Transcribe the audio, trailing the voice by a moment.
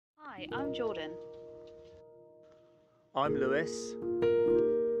Hi, I'm Jordan. I'm Lewis.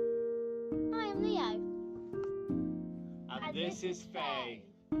 Hi, I'm Leo. And this is Faye.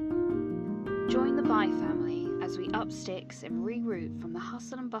 Join the Vye family as we up sticks and reroute from the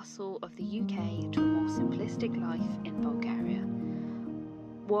hustle and bustle of the UK to a more simplistic life in Bulgaria.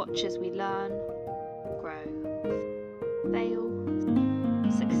 Watch as we learn, grow, fail,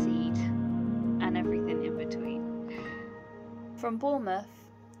 succeed, and everything in between. From Bournemouth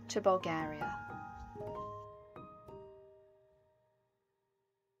to Bulgaria.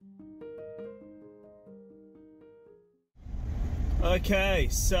 Okay,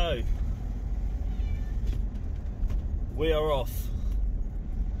 so we are off.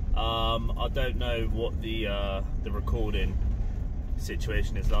 I don't know what the recording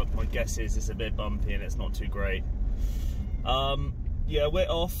situation is like. My guess is it's a bit bumpy and it's not too great. Yeah, we're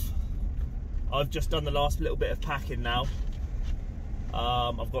off. I've just done the last little bit of packing now.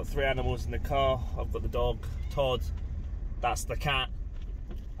 I've got 3 animals in the car. I've got the dog, Todd, that's the cat,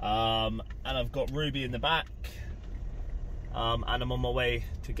 and I've got Ruby in the back. And I'm on my way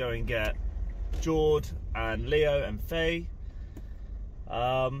to go and get Jord and Leo and Faye.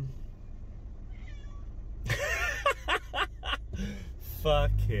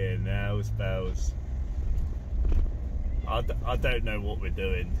 Fucking hell, bells. I don't know what we're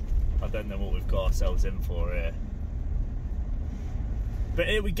doing. I don't know what we've got ourselves in for here. But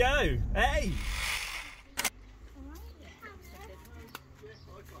here we go. Hey!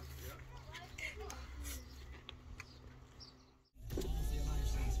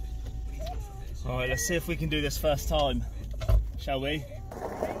 Alright, let's see if we can do this first time, shall we?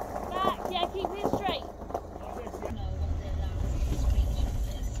 Back, yeah, keep it straight.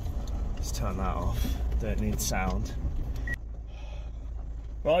 Let's turn that off. Don't need sound.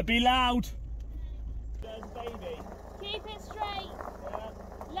 Right, be loud! There's baby. Keep it straight.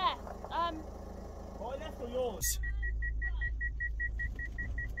 Yeah. Left. My left or yours?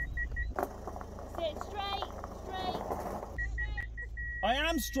 Sit straight. Straight. I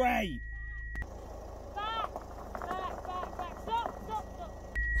am straight! Back. Stop.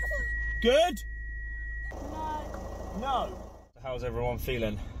 Good? No. No. How's everyone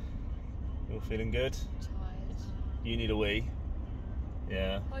feeling? You all feeling good? Tired. You need a wee.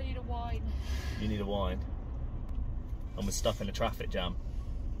 Yeah. I need a wine. You need a wine. And we're stuck in a traffic jam.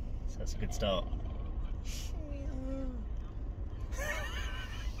 So that's a good start.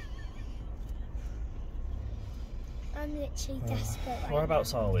 I'm literally desperate.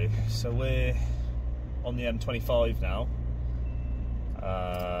 Whereabouts are we? So we're on the M25 now.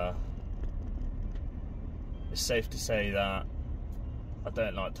 It's safe to say that I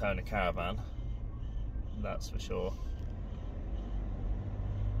don't like towing a caravan. That's for sure.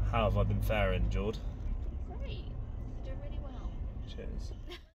 How have I been faring, Jord? Great. You're doing really well. Cheers.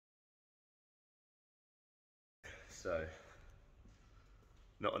 So,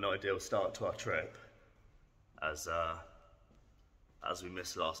 not an ideal start to our trip, as we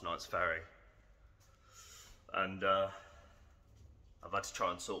missed last night's ferry, and I've had to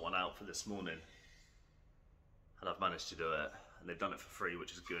try and sort one out for this morning, and I've managed to do it, and they've done it for free,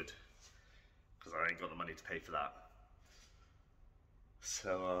 which is good, because I ain't got the money to pay for that.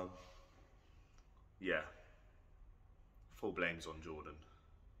 So, yeah, full blames on Jordan.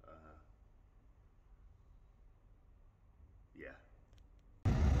 Yeah.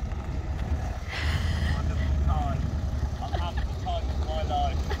 Wonderful time. I'm having the time of my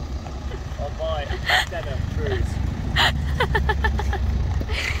life on my Stena cruise.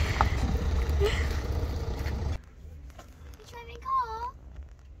 You driving car?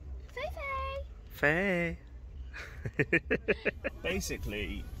 Faye.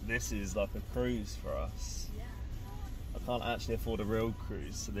 Basically, this is like a cruise for us. I can't actually afford a real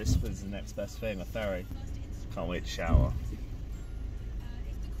cruise, so this was the next best thing, a ferry. Can't wait to shower.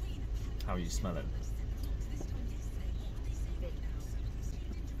 How are you smelling?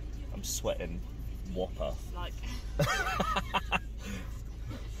 I'm sweating whopper. Like,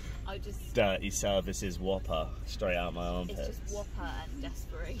 I just. Dirty services whopper straight out my armpits. It's just whopper and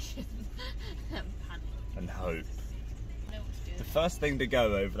desperation and panic. And hope. I know what to do. The first thing to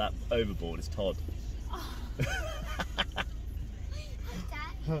go over that overboard is Todd. Oh.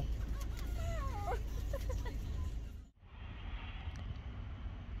 Dad.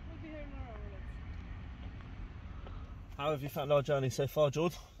 How have you found our journey so far,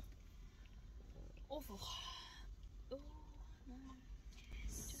 George? Awful. Oh, no.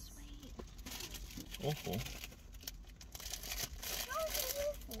 Just wait. Awful. How is it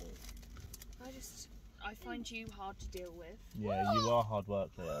awful? I find you hard to deal with. Yeah, you are hard work,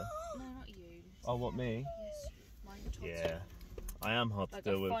 Leo. No, not you. Oh, what, me? Yes, mine. Todd's Yeah. I am hard to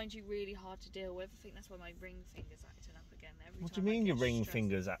deal with. I find you really hard to deal with. I think that's why my ring finger's acting up again every What time. do you mean your ring stressed.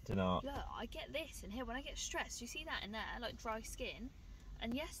 finger's acting up? Look, I get this in here when I get stressed. You see that in there, like dry skin.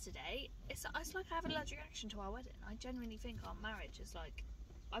 And yesterday, it's like I have an allergic reaction to our wedding. I genuinely think our marriage is like,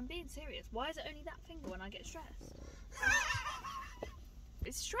 I'm being serious. Why is it only that finger when I get stressed?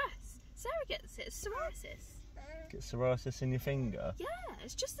 It's stress. Sarah gets it. It's psoriasis. Get psoriasis in your finger? Yeah,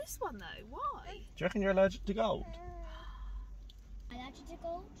 it's just this one though. Why? Do you reckon you're allergic to gold? Allergic to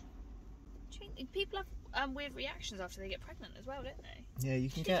gold? Do you think people have weird reactions after they get pregnant as well, don't they? Yeah, you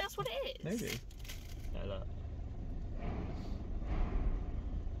can Do you think get. that's what it is? Maybe. Yeah, look.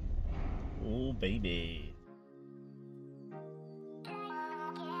 Oh, baby.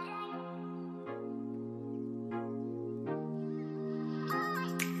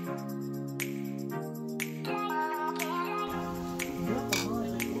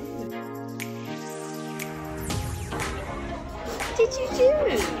 What did you do?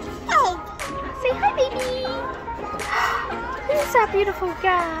 Say hi, baby. Who's that beautiful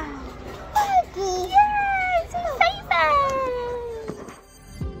girl? Baby. Yes, your favourite.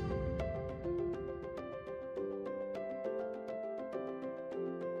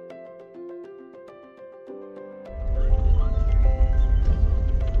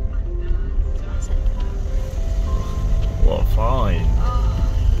 What a find. Oh,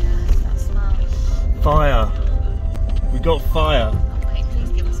 yes, that smell. Fire. We got fire. Oh, wait, please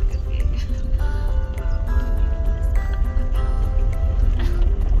give us a good view.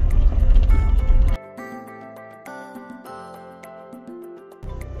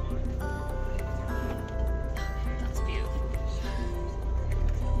 That's beautiful.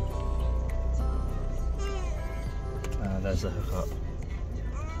 There's the hookup.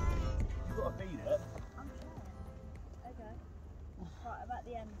 You've got to beat it. Okay. Right, I'm at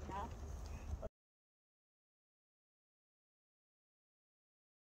the end now.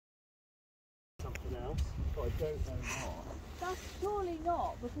 Something else, but I don't know what. That's surely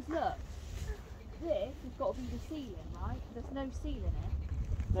not, because look, this has got to be the ceiling, right? There's no ceiling here.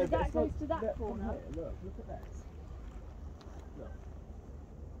 So that goes to that corner. Look at this. Look.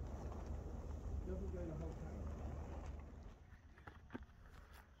 Doesn't go the whole caravan.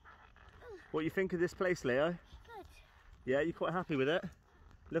 What do you think of this place, Leo? Good. Yeah, you quite happy with it?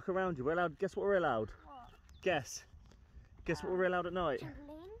 Look around you. We're allowed. Guess what we're allowed? What? Guess. Guess what we're allowed at night?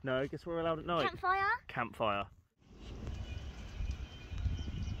 Trampoline? No, guess what we're allowed at night? Campfire? Campfire.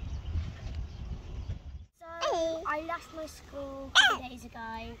 So, I left my school a couple days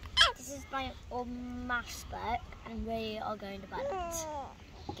ago. This is my old maths book, and we are going to bed.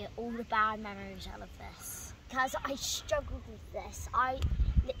 Get all the bad memories out of this. Because I struggled with this. I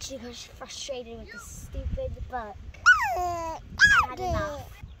literally was frustrated with this stupid book. I had enough.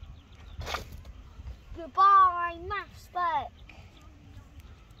 Goodbye, maths book.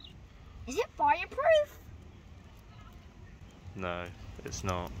 Is it fireproof? No, it's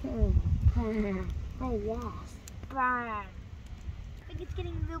not. Oh, yes. Bang. I think it's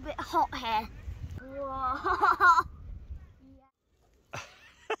getting a little bit hot here. Whoa.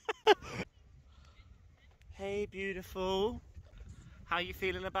 Hey, beautiful. How you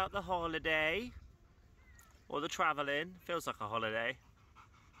feeling about the holiday? Or the travelling? Feels like a holiday.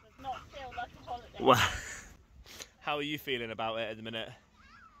 Does not feel like a holiday. Well, how are you feeling about it at the minute?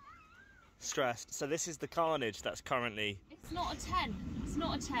 Stressed. So this is the carnage that's currently... It's not a 10. It's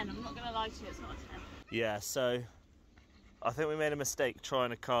not a 10. I'm not going to lie to you. It's not a 10. Yeah, so I think we made a mistake trying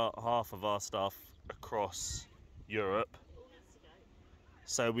to cart half of our stuff across Europe.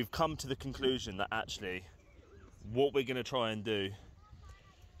 So we've come to the conclusion that actually what we're going to try and do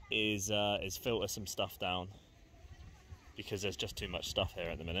is filter some stuff down, because there's just too much stuff here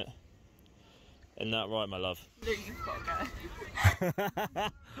at the minute. Isn't that right, my love? Luke, you've got to go.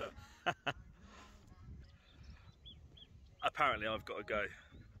 Apparently I've got to go.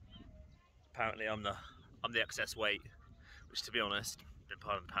 Apparently I'm the excess weight, which, to be honest, been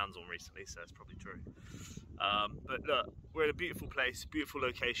piling pounds on recently, so it's probably true. But look, we're in a beautiful place, beautiful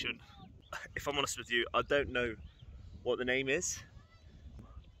location. If I'm honest with you, I don't know what the name is.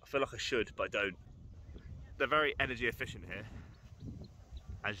 I feel like I should, but I don't. They're very energy efficient here,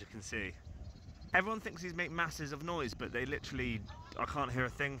 as you can see. Everyone thinks these make masses of noise, but they literally, I can't hear a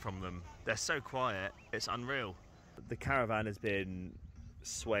thing from them. They're so quiet, it's unreal. The caravan has been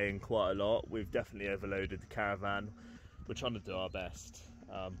swaying quite a lot. We've definitely overloaded the caravan. We're trying to do our best,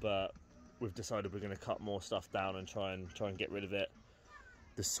 but we've decided we're going to cut more stuff down and try and get rid of it.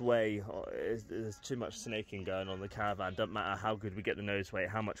 The sway, there's too much snaking going on the caravan. Doesn't matter how good we get the nose weight,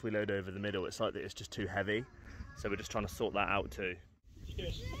 how much we load over the middle, it's like that it's just too heavy. So we're just trying to sort that out too.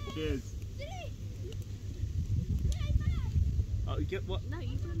 Cheers. Cheers. Get what? No,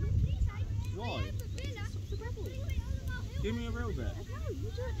 you do not. Why? Stop the bubbles. Give me a real bit. No, you do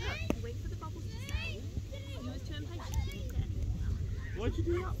it. Look, you wait for the bubbles to settle. You was too impatient. You didn't get it. Why'd you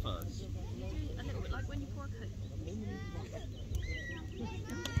do that first? You do a little bit like when you pour a Coke.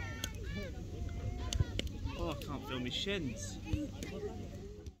 Oh, I can't feel my shins.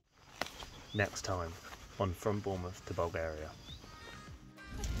 Next time on From Bournemouth to Bulgaria.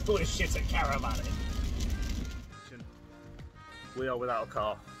 Bullshit at caravanning. We are without a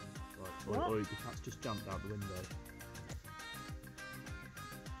car. Right, the cat's just jumped out the window.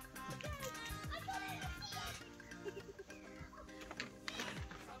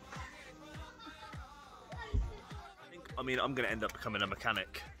 I mean, I'm going to end up becoming a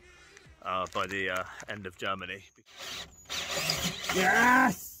mechanic by the end of Germany.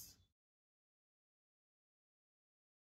 Yes!